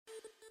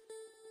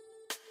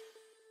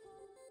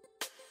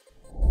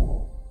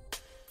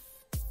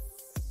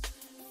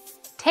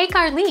take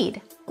our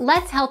lead.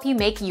 Let's help you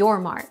make your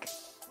mark.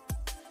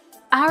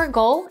 Our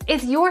goal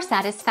is your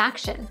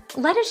satisfaction.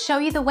 Let us show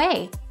you the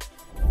way.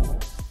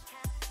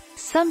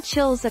 Some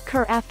chills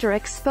occur after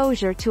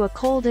exposure to a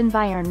cold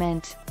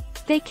environment.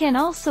 They can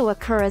also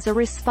occur as a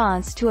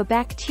response to a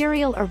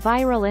bacterial or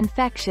viral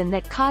infection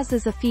that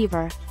causes a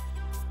fever.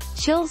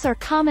 Chills are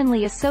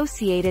commonly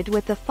associated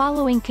with the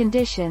following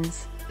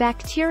conditions: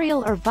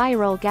 bacterial or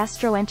viral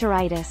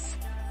gastroenteritis.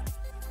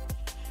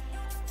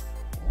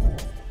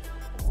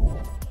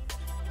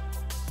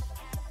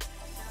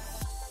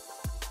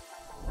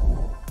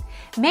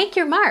 Make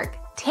your mark.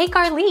 Take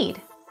our lead.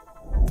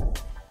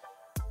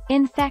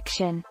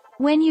 Infection.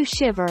 When you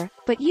shiver,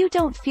 but you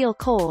don't feel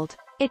cold,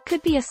 it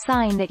could be a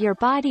sign that your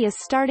body is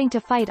starting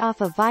to fight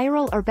off a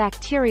viral or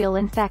bacterial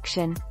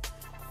infection.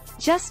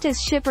 Just as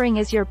shivering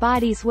is your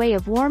body's way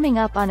of warming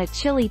up on a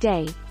chilly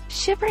day,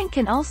 shivering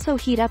can also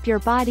heat up your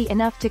body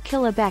enough to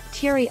kill a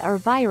bacteria or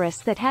virus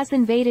that has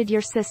invaded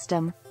your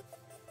system.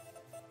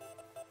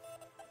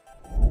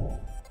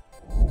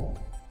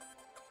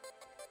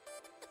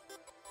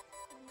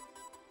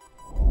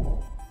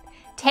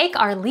 Take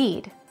our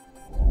lead.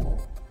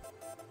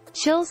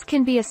 Chills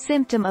can be a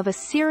symptom of a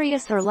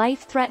serious or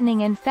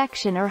life-threatening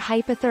infection or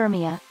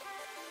hypothermia.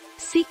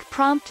 Seek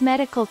prompt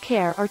medical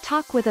care or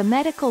talk with a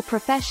medical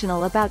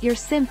professional about your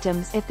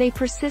symptoms if they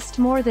persist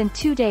more than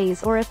 2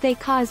 days or if they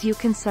cause you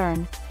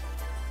concern.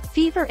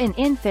 Fever in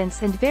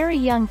infants and very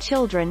young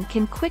children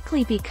can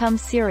quickly become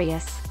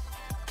serious.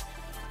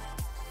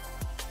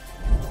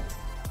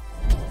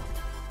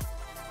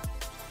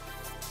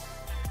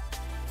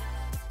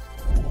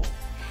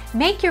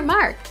 Make your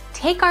mark.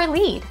 Take our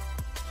lead.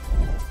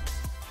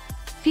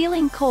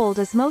 Feeling cold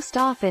is most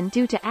often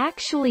due to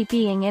actually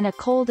being in a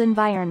cold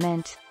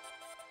environment.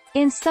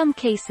 In some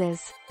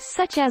cases,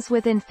 such as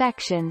with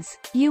infections,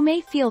 you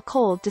may feel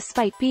cold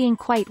despite being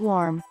quite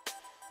warm.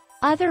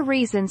 Other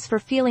reasons for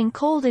feeling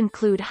cold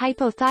include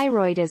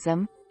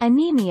hypothyroidism,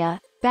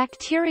 anemia,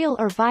 bacterial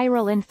or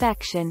viral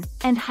infection,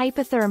 and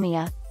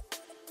hypothermia.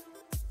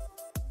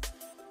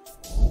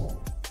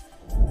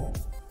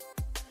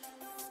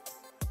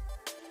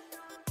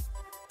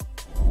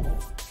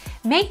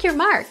 Make your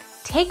mark.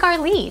 Take our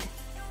lead.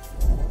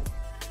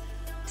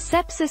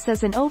 Sepsis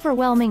is an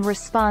overwhelming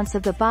response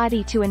of the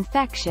body to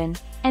infection,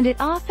 and it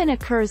often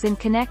occurs in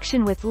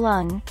connection with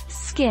lung,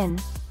 skin,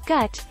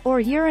 gut, or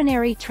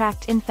urinary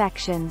tract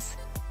infections.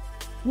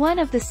 One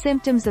of the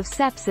symptoms of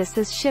sepsis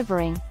is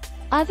shivering.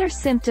 Other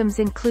symptoms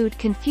include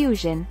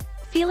confusion,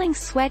 feeling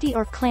sweaty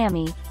or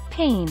clammy,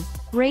 pain,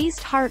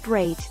 raised heart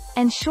rate,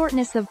 and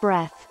shortness of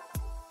breath.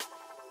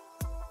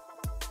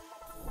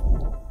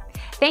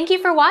 Thank you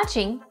for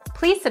watching.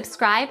 Please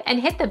subscribe and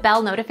hit the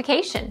bell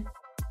notification.